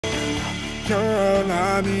you're all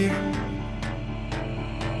I need.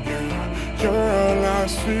 You're all I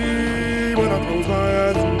see when I close my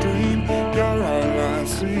eyes and dream. You're all I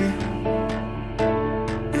see.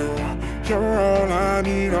 You're all I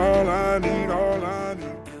need, all I need, all I need.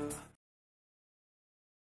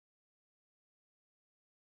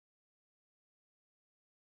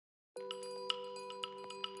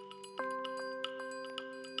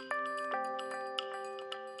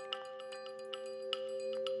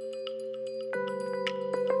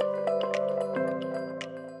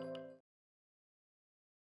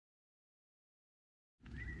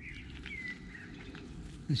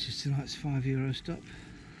 This is tonight's €5 stop.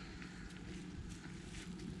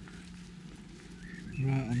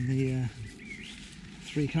 Right on the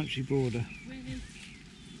three-country border.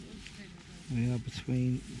 We are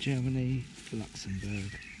between Germany,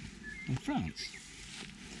 Luxembourg and France.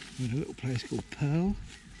 We're in a little place called Perl.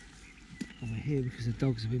 And we're here because the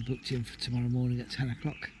dogs have been booked in for tomorrow morning at 10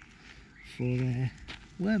 o'clock for their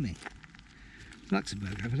worming.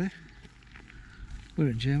 Luxembourg over there.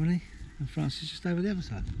 We're in Germany and France is just over the other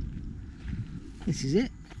side. This is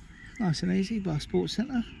it. Nice and easy by a sports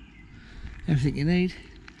centre. Everything you need.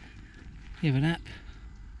 You have an app,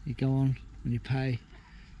 you go on and you pay,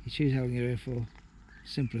 you choose how long you're here for.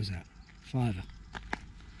 Simple as that. £5.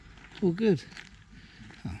 All good.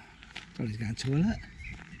 Oh, Dolly's going to the toilet.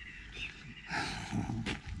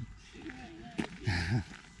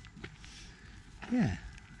 Yeah,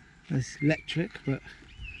 it's electric, but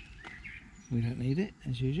we don't need it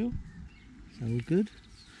as usual. So all good.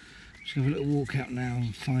 Just have a little walk out now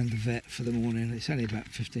and find the vet for the morning. It's only about a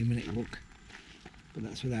 15-minute walk, but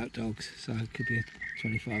that's without dogs, so it could be a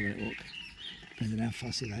 25-minute walk, depending on how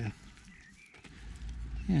fussy they are.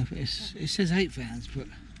 Yeah, but it says £8, but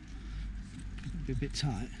it'd be a bit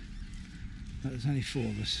tight. But there's only 4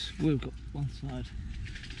 of us. We've got one side.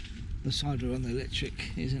 The side we're on the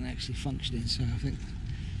electric isn't actually functioning, so I think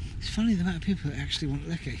it's funny the amount of people that actually want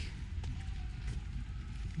lecky.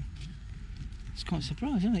 It's quite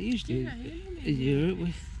surprising, isn't it? Usually in Europe,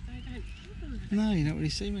 no, you don't really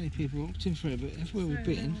see many people opting for it, but everywhere we've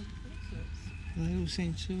been, they all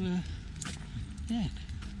seem to, yeah,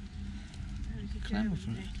 clamour for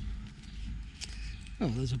it. Well,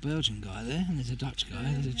 there's a Belgian guy there, and there's a Dutch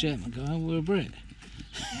guy, there's a German guy, and we're a Brit.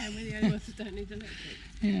 Yeah, we're the only ones that don't need electric.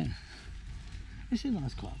 Yeah. It's a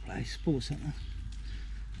nice quiet place, sports centre.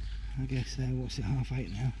 I guess, what's it,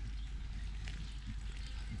 8:30 now?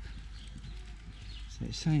 So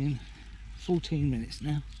it's saying 14 minutes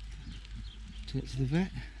now to get to the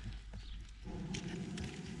vet.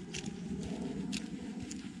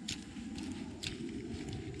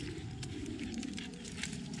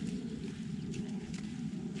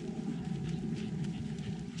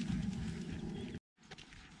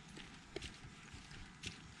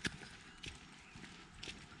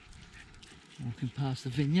 Walking past the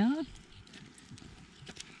vineyard.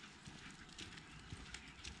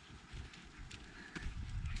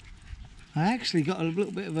 I actually got a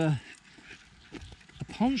little bit of a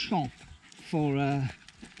penchant for the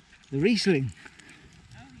Riesling.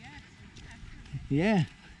 Oh yes. Yeah,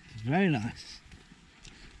 it's very nice.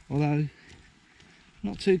 Although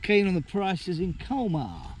not too keen on the prices in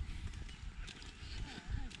Colmar.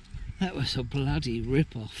 That was a bloody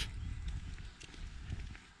rip-off.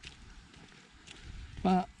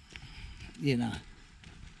 But, you know,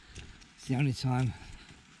 it's the only time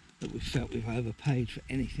that we felt we've overpaid for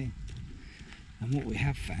anything. And what we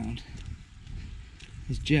have found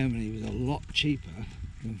is Germany was a lot cheaper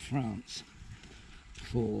than France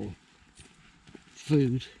for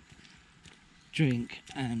food, drink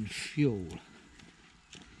and fuel.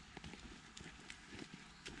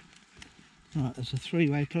 Right, there's a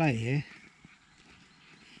three-way play here.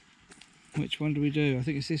 Which one do we do? I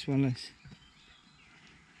think it's this one, Les.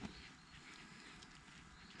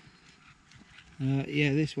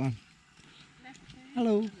 Yeah, this one.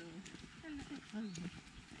 Hello.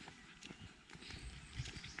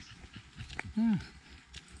 Ah,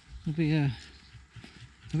 it'll be a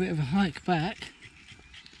bit of a hike back.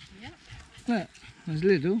 Yep. Look, there's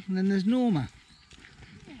Lidl and then there's Norma.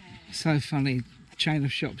 Yeah. So funny, chain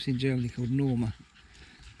of shops in Germany called Norma.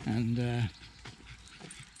 And That's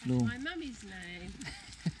my mummy's name.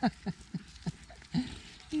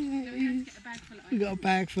 Yeah, So we have to get a bag full of we got a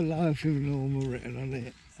bag for life with Norma written on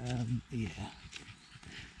it. Yeah.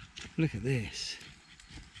 Look at this.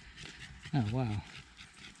 Oh wow.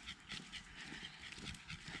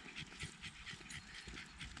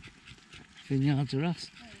 Vineyards are us.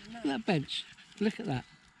 Oh, Look at that bench. Look at that.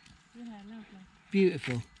 yeah, lovely.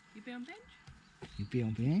 Beautiful. You be on bench? You'd be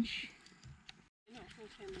on bench. Not a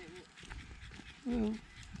 14-minute walk. Well,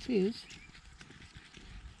 it is.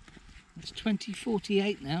 It's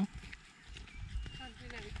 2048 now. Can't do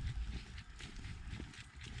that.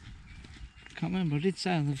 Can't remember. I did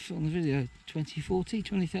say on the video 2040,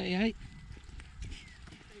 2038.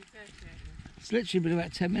 It's literally been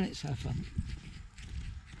about 10 minutes so far.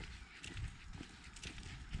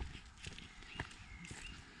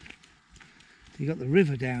 You got the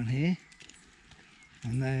river down here,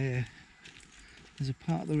 and there's a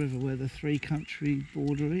part of the river where the 3-country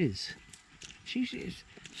border is. It's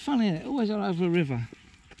funny, isn't it? Always all over a river.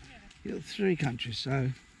 You've got 3 countries, so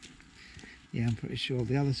yeah, I'm pretty sure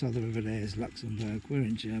the other side of the river there is Luxembourg. We're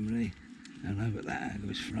in Germany, and over at that angle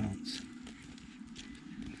is France.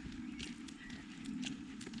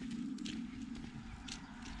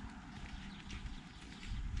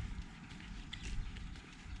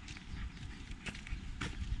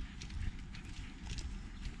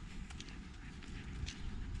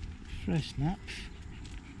 Fresh nap.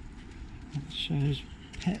 That shows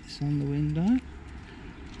pets on the window.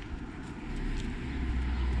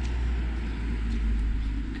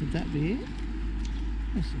 Could that be it?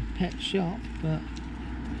 It's a pet shop, but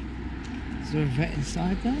is there a vet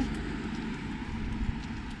inside there?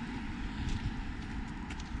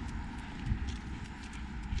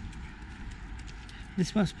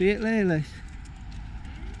 This must be it, Lily.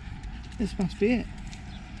 This must be it.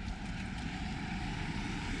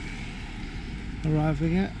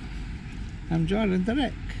 Arriving at Amdrilen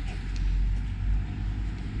Direct.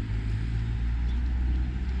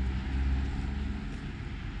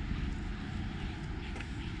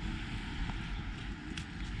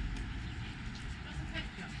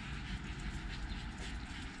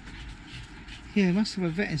 Yeah, it must have a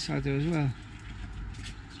vet inside there as well.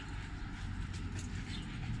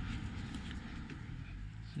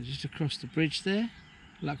 So just across the bridge there,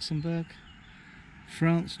 Luxembourg.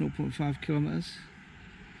 France, 0.5 kilometres.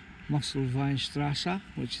 Mosselweinstrasse,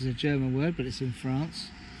 which is a German word, but it's in France.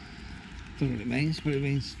 Don't know what it means, but it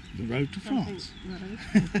means the road to France.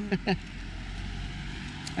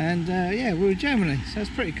 And yeah, we're in Germany, so it's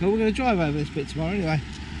pretty cool. We're going to drive over this bit tomorrow anyway.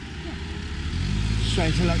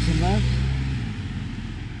 Straight to Luxembourg.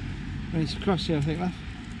 We need to cross here, I think, love.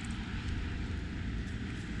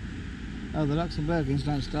 Oh, the Luxembourgians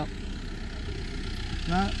don't stop.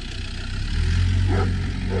 No.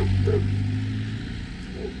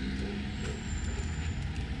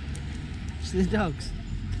 It's the dogs.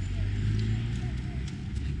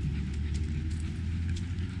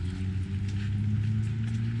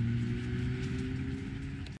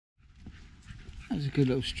 That was a good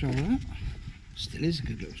little stroll out. Still is a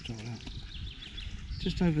good little stroll out.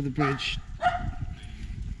 Just over the bridge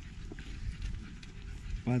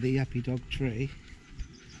by the yappy dog tree.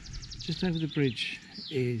 Just over the bridge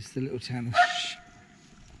is the little town of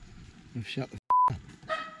I've shut the up.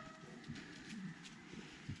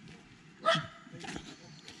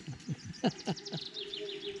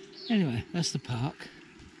 Anyway, that's the park.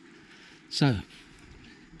 So,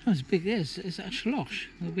 oh, it's big. It's a schloss.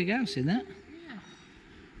 There's a big house in that. Yeah.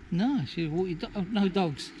 Nice. You walk your no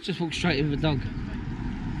dogs. Just walk straight in with a dog.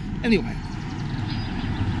 Anyway,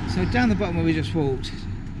 so down the bottom where we just walked,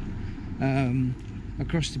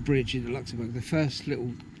 across the bridge into Luxembourg, the first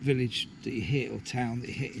little village that you hit, or town that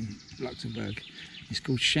you hit in Luxembourg, is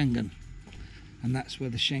called Schengen, and that's where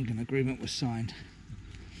the Schengen Agreement was signed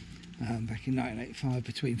back in 1985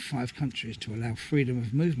 between 5 countries to allow freedom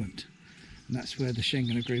of movement, and that's where the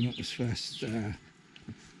Schengen Agreement was first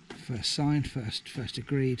signed, first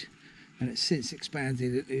agreed, and it's since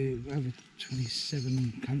expanded to over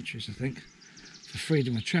 27 countries, I think, for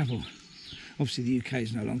freedom of travel. Obviously the UK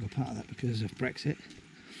is no longer part of that because of Brexit.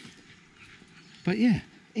 But yeah,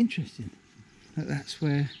 interesting that that's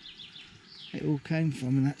where it all came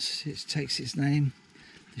from, and it takes its name,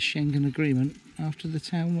 the Schengen Agreement, after the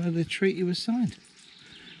town where the treaty was signed.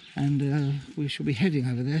 And we shall be heading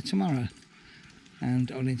over there tomorrow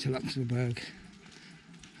and on into Luxembourg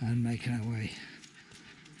and making our way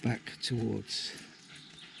back towards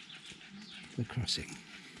the crossing.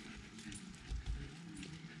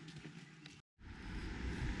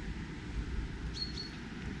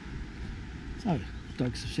 So,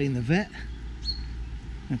 dogs have seen the vet,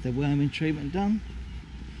 had their worming treatment done.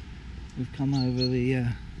 We've come over the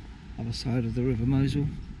other side of the River Mosel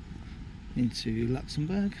into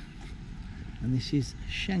Luxembourg, and this is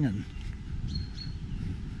Schengen.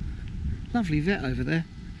 Lovely vet over there,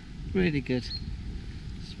 really good.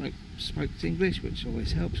 Spoke English, which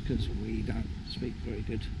always helps because we don't speak very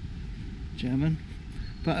good German.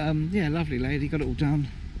 But yeah, lovely lady, got it all done.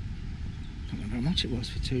 I can't remember how much it was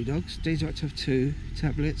for 2 dogs. Dee's like to have 2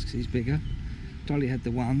 tablets because he's bigger. Dolly had the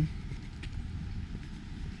 1.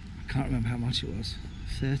 I can't remember how much it was,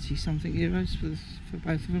 30 something euros for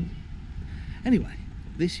both of them. Anyway,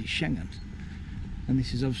 this is Schengen, and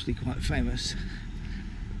this is obviously quite famous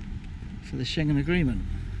for the Schengen Agreement.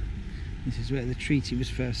 This is where the treaty was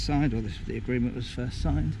first signed, or the agreement was first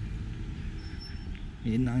signed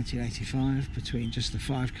in 1985 between just the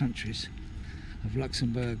 5 countries of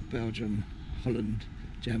Luxembourg, Belgium, Holland,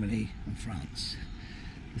 Germany and France.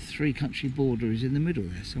 The 3-country border is in the middle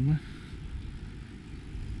there somewhere.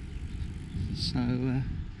 So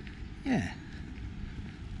yeah,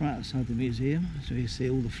 right outside the museum, so you see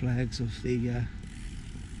all the flags of the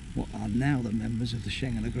what are now the members of the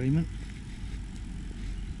Schengen Agreement.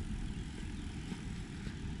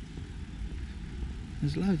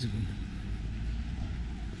 There's loads of them.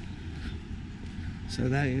 So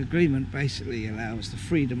the agreement basically allows the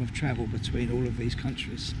freedom of travel between all of these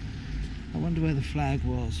countries. I wonder where the flag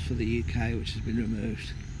was for the UK, which has been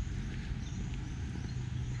removed.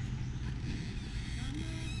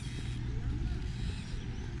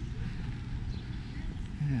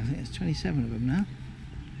 Yeah, I think there's 27 of them now,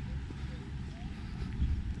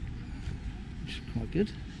 which is quite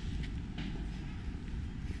good.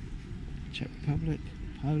 Czech Republic,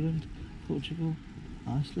 Poland, Portugal,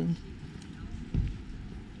 Iceland.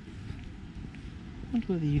 I wonder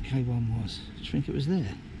where the UK one was. Do you think it was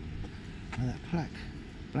there? Where that plaque,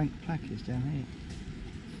 blank plaque is down here.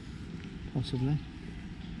 Possibly.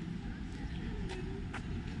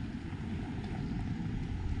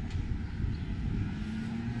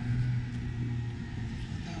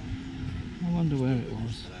 I wonder where it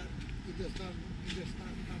was.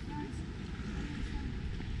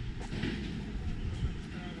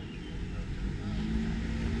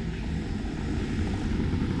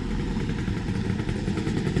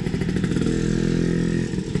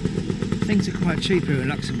 Things are quite cheap here in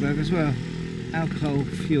Luxembourg as well. Alcohol,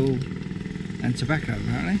 fuel and tobacco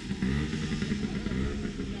apparently.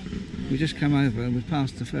 We just come over and we've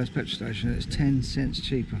passed the first petrol station and it's 10 cents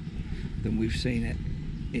cheaper than we've seen it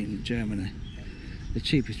in Germany. The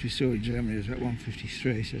cheapest we saw in Germany was about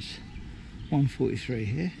 1.53, so it's 1.43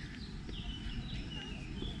 here.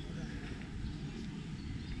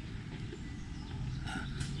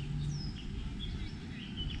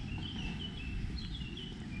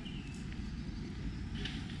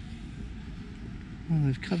 Well,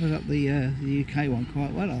 they've covered up the UK one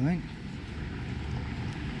quite well, I think.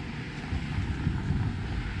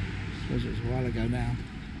 I suppose it was a while ago now.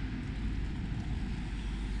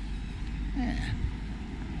 Yeah.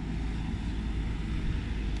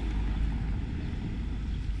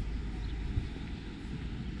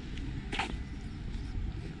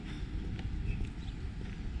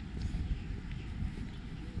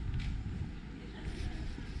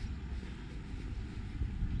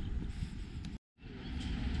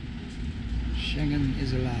 Schengen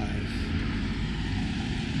is alive.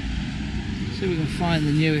 See if we can find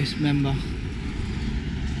the newest member,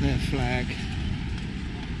 their flag.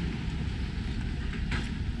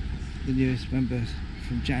 The newest member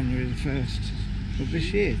from January the 1st of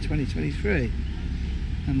this year, 2023.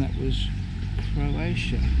 And that was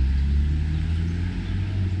Croatia.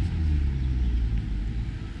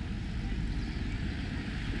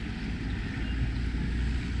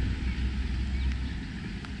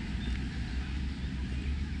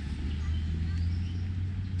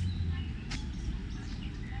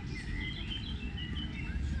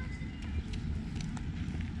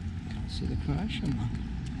 See the Croatian one.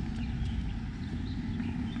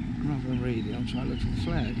 Rather than read it, I'm trying to look for the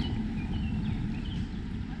flag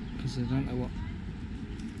because I don't know what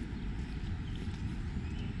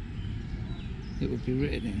it would be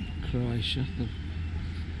written in. Croatia,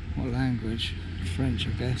 what language? French,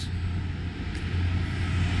 I guess.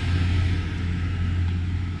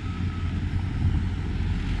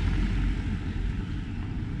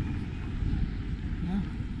 No,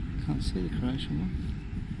 can't see the Croatian one.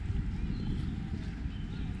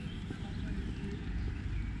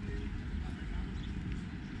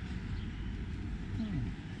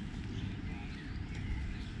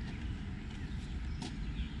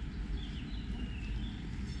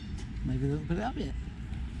 Maybe they haven't put it up yet.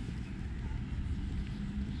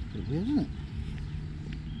 It's a bit weird, isn't it?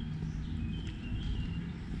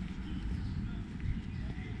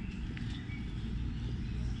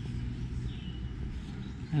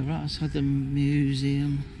 They're right outside the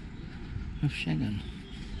Museum of Schengen.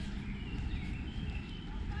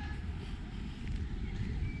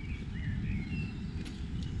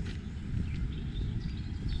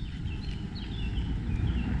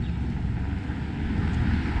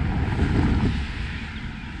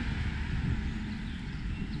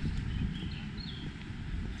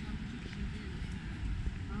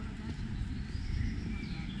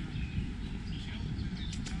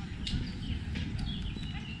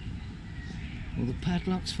 All the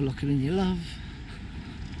padlocks for locking in your love.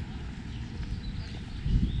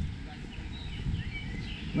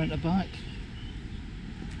 Rent a bike.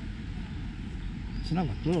 It's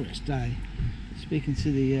another glorious day. Speaking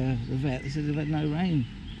to the vet, they said they've had no rain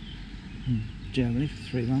in Germany for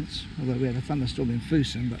 3 months. Although we had a thunderstorm in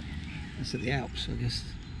Fussen, but that's at the Alps, I guess.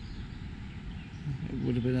 It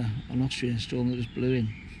would have been an Austrian storm that just blew in.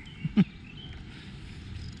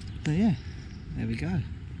 But yeah, there we go.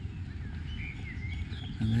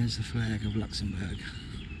 And there's the flag of Luxembourg.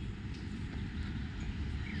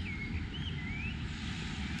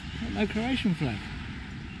 No Croatian flag.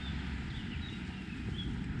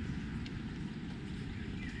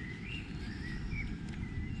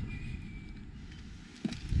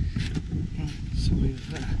 So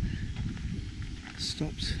we've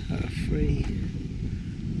stopped at a free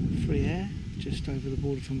air just over the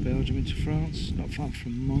border from Belgium into France, not far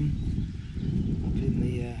from Mons, up in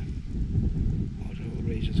the I don't know what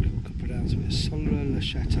the region's called, can't pronounce it.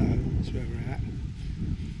 Soleura-le-Château, that's where we're at.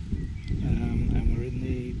 And we're in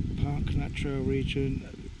the Parc Naturel region,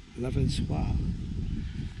 L'Avensoir.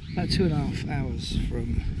 About 2.5 hours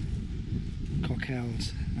from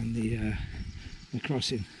Coquelles and the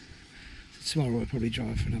crossing. So tomorrow we'll probably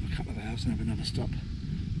drive for another couple of hours and have another stop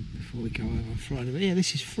before we go over on Friday. But yeah,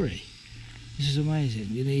 this is free. This is amazing.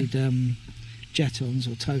 You need jetons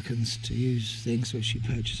or tokens to use things which you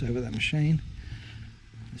purchase over that machine.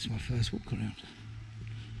 This is my first walk around.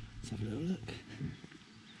 Let's have a little look.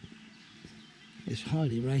 It's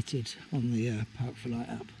highly rated on the Park for Light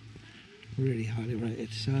app. Really highly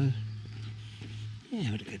rated. So yeah,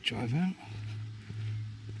 had a good drive out.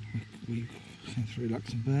 We came through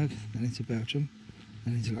Luxembourg, then into Belgium,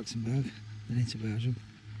 then into Luxembourg, then into Belgium,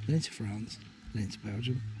 then into France, then into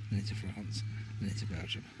Belgium, then into France, then into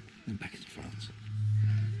Belgium, then back into France.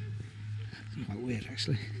 It's quite weird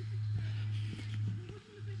actually.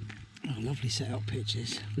 Oh, lovely set up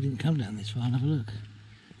pitches. We didn't come down this far and have a look.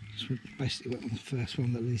 Just basically went on the first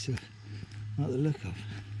one that Lisa liked the look of.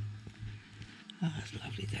 Oh, that's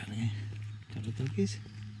lovely down here. Couple of doggies.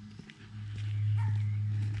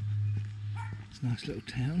 It's a nice little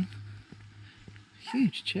town.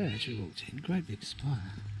 Huge church we walked in, great big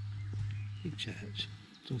spire. Big church.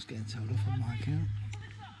 Door's getting told off on my account.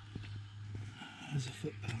 There's a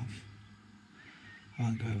footpath. I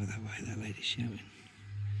won't go over that way, that lady's shouting.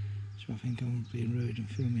 So I think I'm being rude and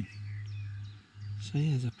filming. So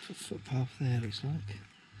yeah, there's a footpath there, looks like.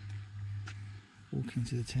 Walk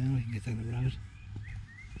into the town, we can get down the road.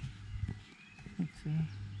 But,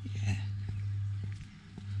 yeah.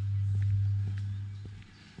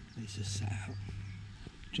 He's just sat out,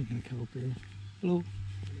 drinking a cold beer. Hello.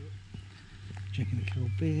 Drinking a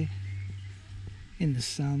cold beer. In the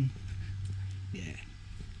sun. Yeah.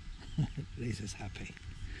 Lisa's happy.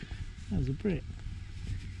 That was a Brit.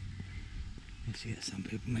 You see some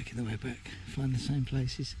people making their way back, find the same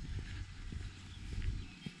places.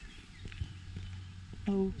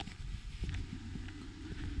 Oh.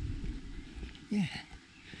 Yeah.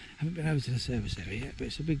 Haven't been over to the service area yet, but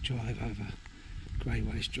it's a big drive over grey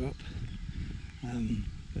waste drop.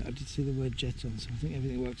 But I did see the word jeton, so I think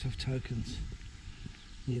everything works off tokens.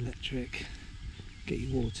 The electric, get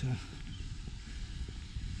you water.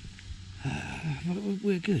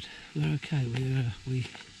 We're good, we're okay. We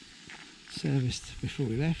serviced before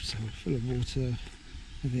we left, so we're full of water,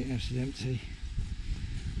 everything else is empty,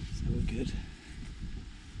 so we're good.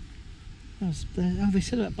 Oh, they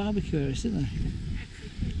said about barbecue areas, didn't they?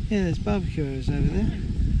 Yeah, there's barbecue areas over there.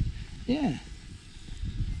 Yeah.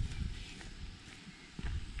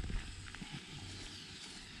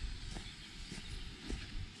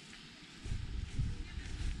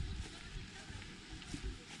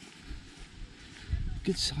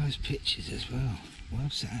 Good sized pitches as well, well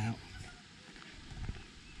set out.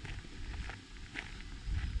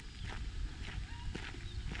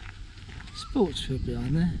 Sports field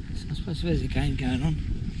behind there, so I suppose if there's a game going on,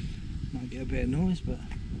 might get a bit of noise, but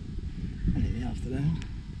only in the afternoon.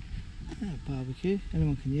 Barbecue,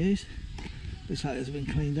 anyone can use. Looks like it hasn't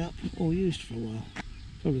been cleaned up or used for a while.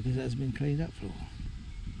 Probably because it hasn't been cleaned up for a while.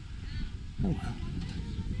 Oh well.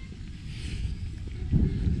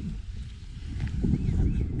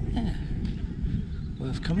 Yeah,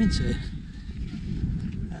 worth coming to.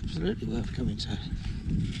 Absolutely worth coming to.